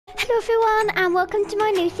Hello everyone and welcome to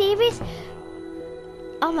my new series.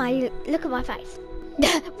 Oh my, look at my face.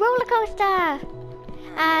 Roller coaster!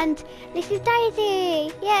 And this is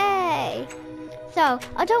Daisy, yay! So,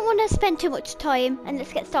 I don't want to spend too much time and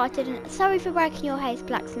let's get started. And sorry for breaking your house,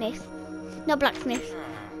 blacksmith. Not blacksmith.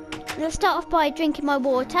 Let's start off by drinking my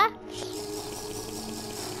water.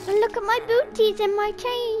 And look at my booties and my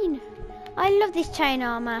chain. I love this chain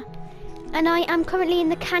armour. And I am currently in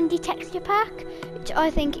the candy texture pack, which I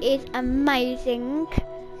think is amazing.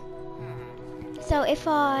 So if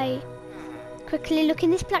I quickly look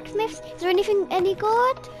in this blacksmith's, is there anything any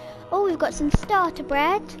good? Oh, we've got some starter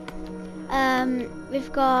bread.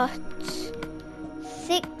 We've got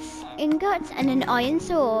 6 ingots and an iron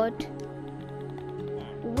sword.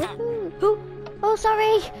 Woohoo! Oh,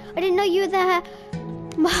 sorry, I didn't know you were there.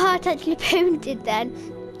 My heart actually pounded then.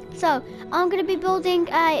 So, I'm going to be building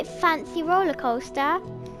a fancy roller coaster.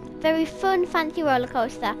 Very fun, fancy roller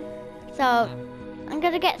coaster. So, I'm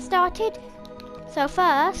going to get started. So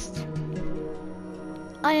first,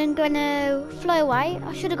 I am going to fly away.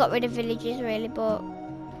 I should have got rid of villages really, but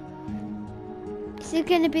this is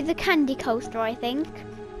going to be the candy coaster, I think.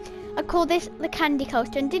 I call this the candy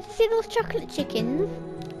coaster. And did you see those chocolate chickens?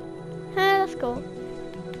 That's cool.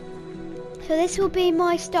 So this will be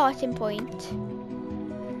my starting point.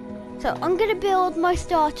 So I'm going to build my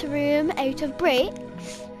starter room out of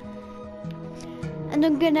bricks. And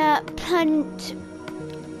I'm going to plant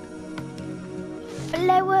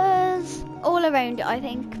flowers all around it, I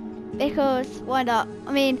think. Because why not?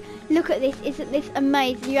 I mean, look at this. Isn't this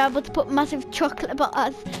amazing? You're able to put massive chocolate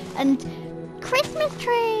bars and Christmas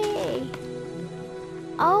tree.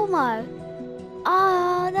 Oh my.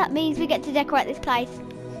 Ah, that means we get to decorate this place.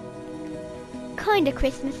 Kinda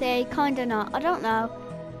Christmassy, kinda not. I don't know.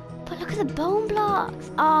 But look at the bone blocks.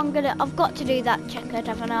 Oh, I've got to do that checkered,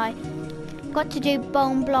 haven't I? Got to do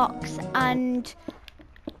bone blocks and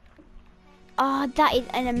that is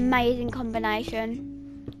an amazing combination.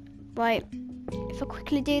 Right, if I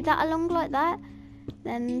quickly do that along like that,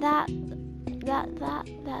 then that.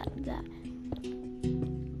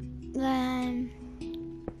 Then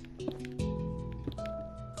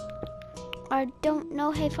I don't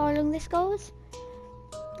know how far along this goes.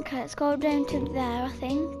 Okay, let's go down to there, I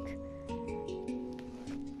think.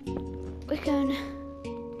 We can...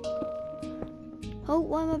 Oh,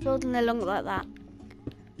 why am I building along like that?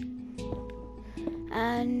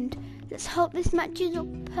 And let's hope this matches up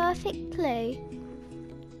perfectly.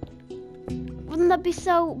 Wouldn't that be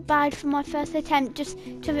so bad for my first attempt, just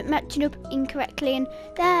to have it matching up incorrectly? And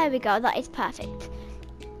there we go, that is perfect.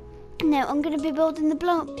 Now I'm going to be building the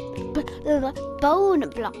bone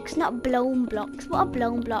blocks, not blown blocks. What are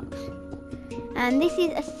blown blocks? And this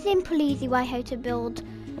is a simple, easy way how to build.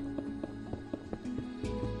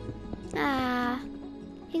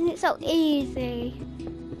 Isn't it so easy?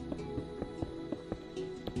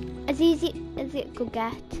 As easy as it could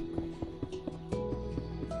get.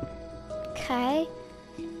 Okay.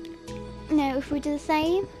 Now if we do the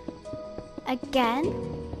same again.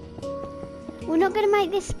 We're not going to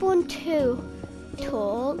make this spawn too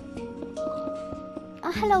tall.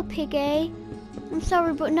 Oh, hello, piggy. I'm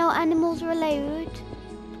sorry, but no animals are allowed.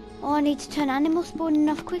 Oh, I need to turn animal spawning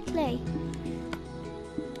off quickly.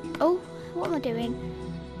 Oh, what am I doing?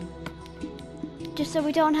 Just so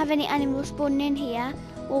we don't have any animals spawning in here.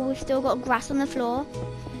 Or we've still got grass on the floor.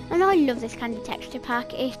 And I love this candy texture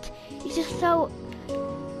pack. It's just so...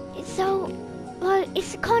 Well,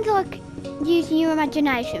 it's kind of like using your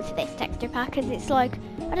imagination for this texture pack, because it's like,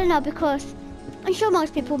 I don't know, because I'm sure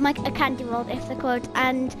most people would make a candy world if they could,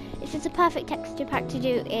 and it's just a perfect texture pack to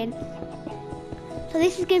do it in. So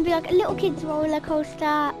this is going to be like a little kid's roller coaster.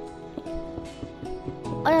 I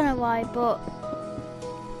don't know why, but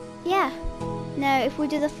yeah. Now if we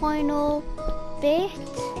do the final bit,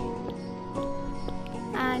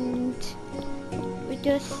 and we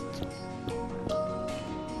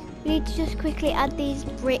need to just quickly add these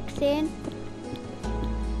bricks in.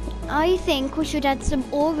 I think we should add some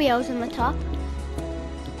Oreos on the top,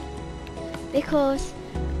 because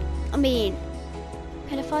I mean,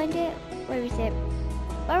 can I find it? Where is it?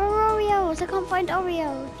 Where are Oreos? I can't find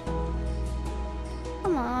Oreos.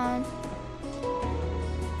 Come on.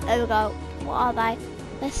 There we go. What are they?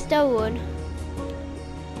 They're stone.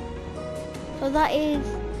 So that is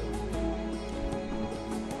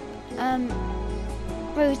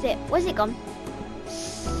where is it? Where's it gone?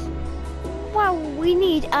 Wow, we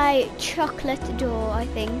need a chocolate door, I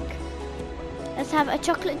think. Let's have a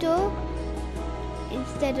chocolate door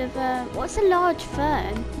instead of what's a large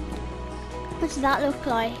fern? What does that look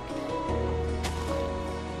like?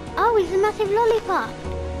 Oh, it's a massive lollipop.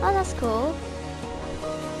 Oh, that's cool.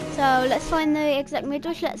 So let's find the exact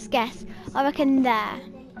middle. Let's guess. I reckon there.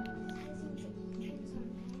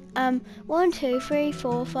 1, 2, 3,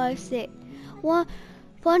 4, 5, 6. 1,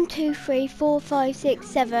 2, 3, 4, 5, 6,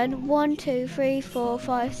 7. 1, 2, 3, 4,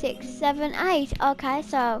 5, 6, 7, 8. Okay,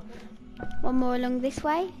 so one more along this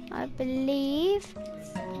way, I believe.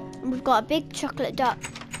 And we've got a big chocolate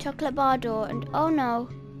bar door, and oh no.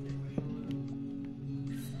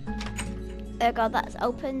 There we go, that's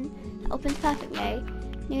open. That opens perfectly.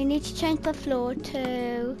 Now we need to change the floor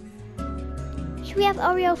to... Should we have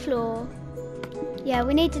Oreo floor? Yeah,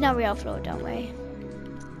 we need an Oreo floor, don't we?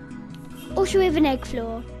 Or should we have an egg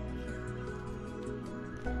floor?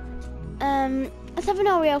 Let's have an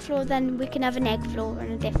Oreo floor, then we can have an egg floor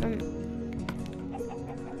and a different...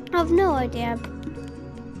 I have no idea.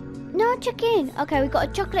 No chicken. Okay, we've got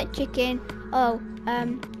a chocolate chicken. Oh,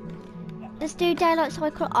 let's do daylight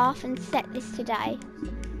cycle off and set this today.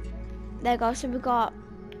 There we go. So we've got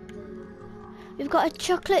a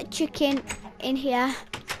chocolate chicken in here.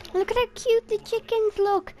 Look at how cute the chickens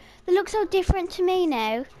look. They look so different to me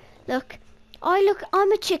now. Look,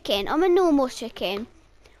 I'm a chicken. I'm a normal chicken.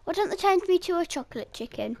 Why don't they change me to a chocolate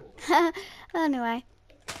chicken? Anyway.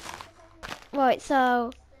 Right,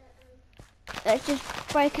 so let's just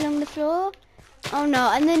break along the floor. Oh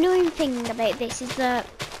no, and the annoying thing about this is that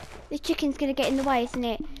the chicken's going to get in the way, isn't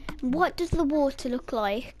it? What does the water look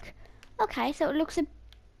like? Okay, so it looks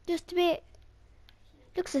just a bit...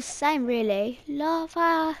 Looks the same, really.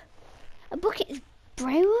 Lava. A bucket is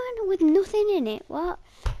brown with nothing in it. What?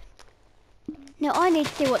 No, I need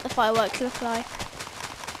to see what the fireworks look like.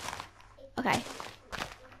 Okay.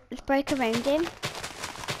 Let's break around him.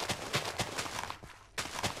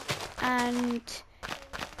 And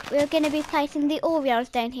we're going to be placing the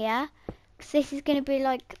Oreos down here, because this is going to be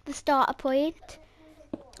like the starter point.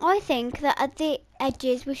 I think that at the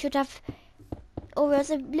edges we should have Oreos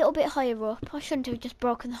a little bit higher up. I shouldn't have just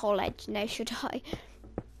broken the whole edge now, should I?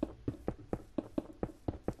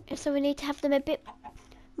 So we need to have them a bit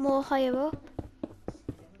more higher up.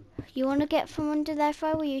 You want to get from under there,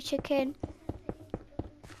 will you, chicken?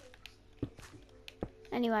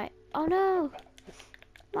 Anyway. Oh no!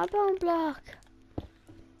 My bone block.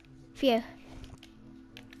 Phew.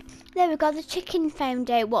 There we go. The chicken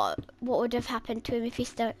found out what would have happened to him if he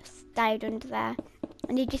stayed under there,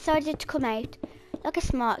 and he decided to come out like a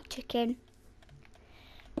smart chicken.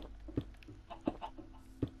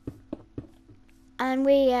 And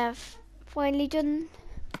we have finally done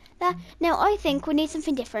that. Now I think we need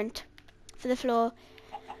something different for the floor.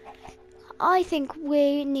 I think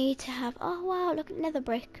we need to have... Oh wow! Look at nether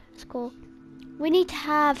brick. That's cool. We need to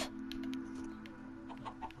have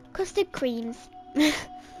custard creams,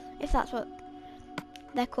 if that's what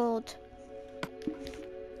they're called.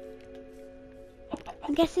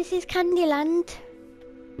 I guess this is Candyland.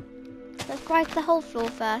 Let's break the whole floor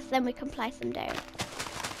first, then we can place them down.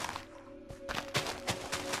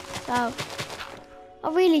 So, I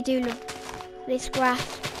really do love this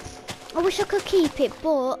grass. I wish I could keep it,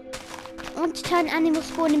 but I want to turn animal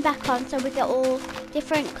spawning back on so we get all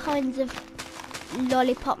different kinds of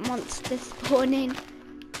lollipop monsters spawning.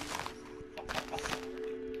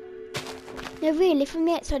 No, really, from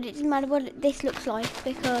the outside it doesn't matter what this looks like,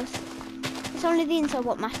 because it's only the inside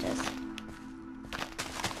what matters.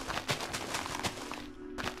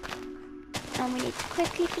 And we need to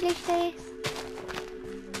quickly finish this.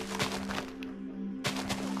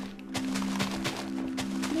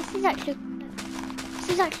 This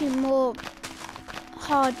is actually more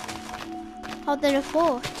hard than I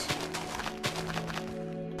thought.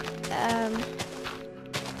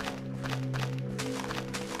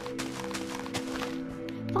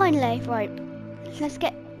 Finally, right, let's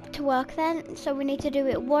get to work then. So we need to do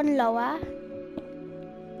it one lower.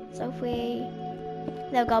 So if we,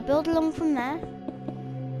 there we go, build along from there.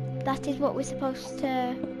 That is what we're supposed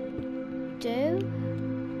to do.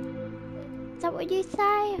 Is that what you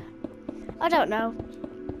say? I don't know.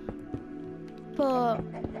 But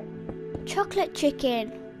chocolate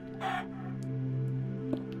chicken.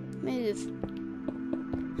 Move.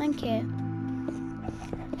 Thank you.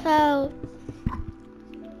 So,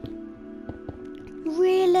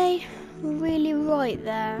 really right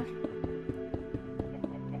there.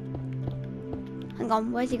 Hang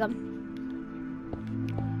on, where's he gone?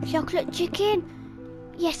 Chocolate chicken?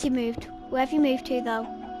 Yes, he moved. Where have you moved to though?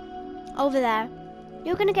 Over there.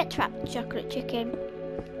 You're gonna get trapped, chocolate chicken.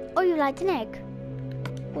 Oh, you laid an egg?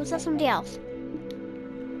 Or was that somebody else?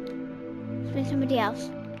 It's been somebody else.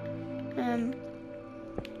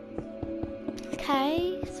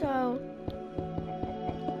 Okay, so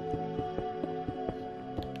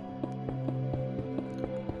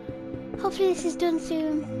hopefully this is done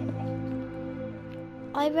soon.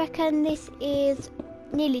 I reckon this is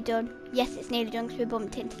nearly done. Yes, it's nearly done because we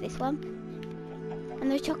bumped into this one. And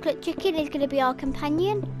the chocolate chicken is going to be our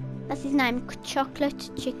companion. That's his name, Chocolate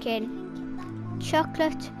Chicken.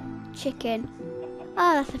 Chocolate Chicken.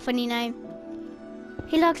 Oh, that's a funny name.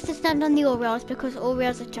 He likes to stand on the Oreos because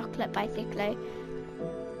Oreos are chocolate, basically.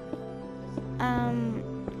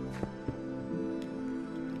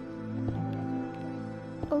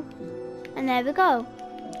 Oh, and there we go.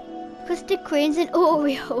 Custard creams and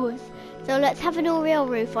Oreos. So let's have an Oreo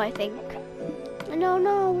roof, I think.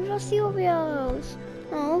 No, we lost the Oreos.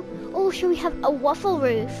 Oh, should we have a waffle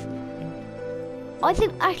roof? I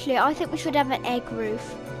think we should have an egg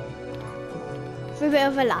roof. For a bit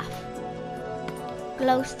of a laugh.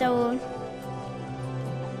 Glowstone.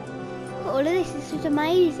 All of this is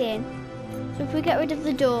amazing. So if we get rid of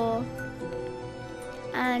the door,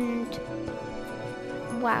 and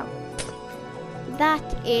wow, that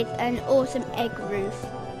is an awesome egg roof.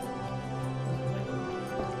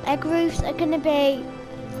 Egg roofs are going to be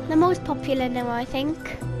the most popular now, I think.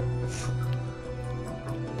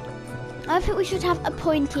 I think we should have a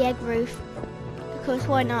pointy egg roof, because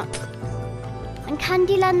why not? And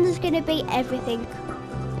Candyland is going to be everything.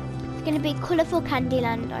 It's going to be colourful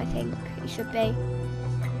Candyland, I think it should be.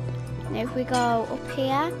 Now if we go up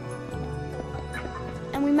here,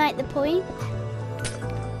 and we make the point.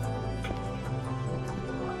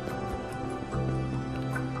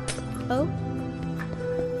 Oh,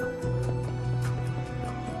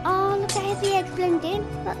 look at how the eggs blend in.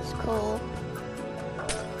 That's cool.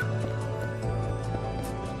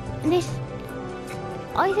 And this,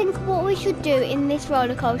 I think what we should do in this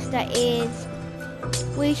roller coaster is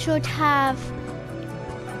we should have,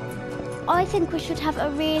 I think we should have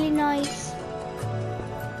a really nice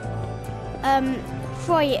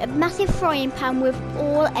a massive frying pan with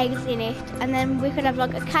all eggs in it, and then we could have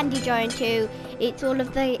like a candy giant who eats all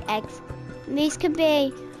of the eggs. And these can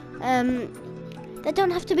be they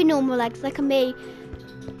don't have to be normal eggs, they can be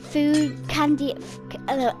candy eggs.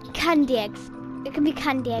 It can be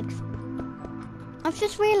candy eggs. I've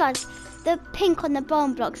just realised the pink on the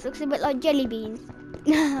bone blocks looks a bit like jelly beans.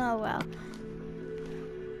 Oh well.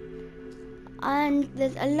 And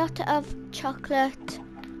there's a lot of chocolate.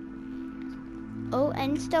 Oh,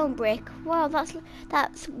 and stone brick. Wow, that's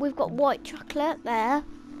we've got white chocolate there.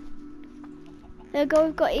 There we go,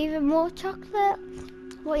 we've got even more chocolate.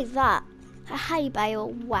 What is that? A hay bale.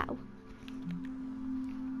 Wow.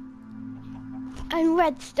 And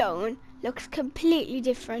redstone looks completely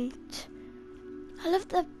different. I love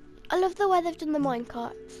the way they've done the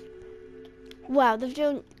minecarts. Wow, they've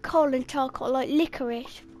done coal and charcoal like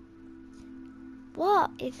licorice.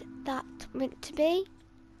 What is that meant to be?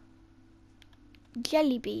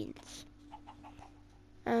 Jelly beans.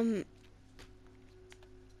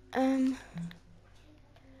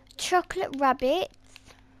 Chocolate rabbits.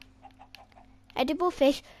 Edible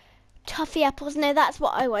fish. Toffee apples. No, that's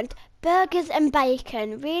what I want. Burgers and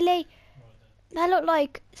bacon. Really? They look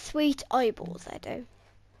like sweet eyeballs, they do.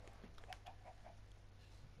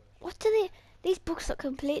 What do they... These books look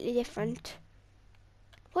completely different.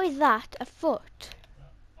 What is that? A foot?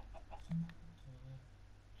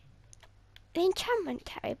 The enchantment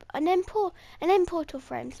cape. An portal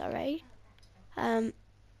frame, sorry.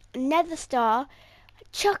 Nether star.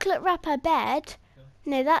 Chocolate wrapper bed.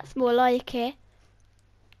 No, that's more like it.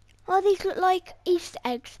 Oh, these look like Easter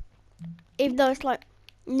eggs. Even though it's like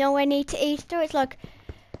nowhere near to Easter, it's like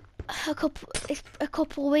a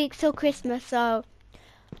couple weeks till Christmas. So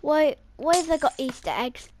why have they got Easter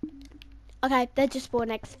eggs? Okay, they're just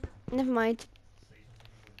spawn eggs. Never mind.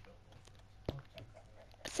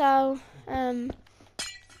 So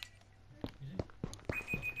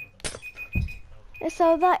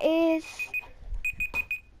so that is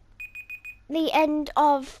the end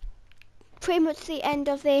of pretty much the end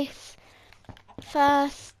of this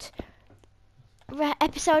first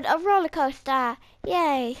episode of Rollercoaster.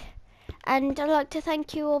 Yay! And I'd like to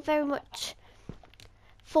thank you all very much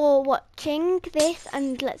for watching this,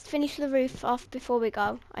 and let's finish the roof off before we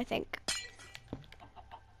go, I think.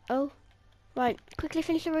 Oh, right, quickly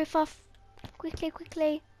finish the roof off. Quickly.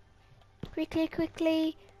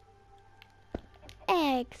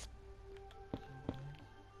 Eggs.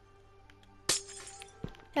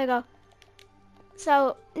 There we go.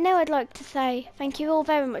 So now I'd like to say thank you all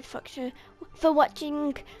very much for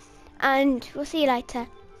watching, and we'll see you later.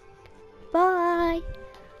 Bye.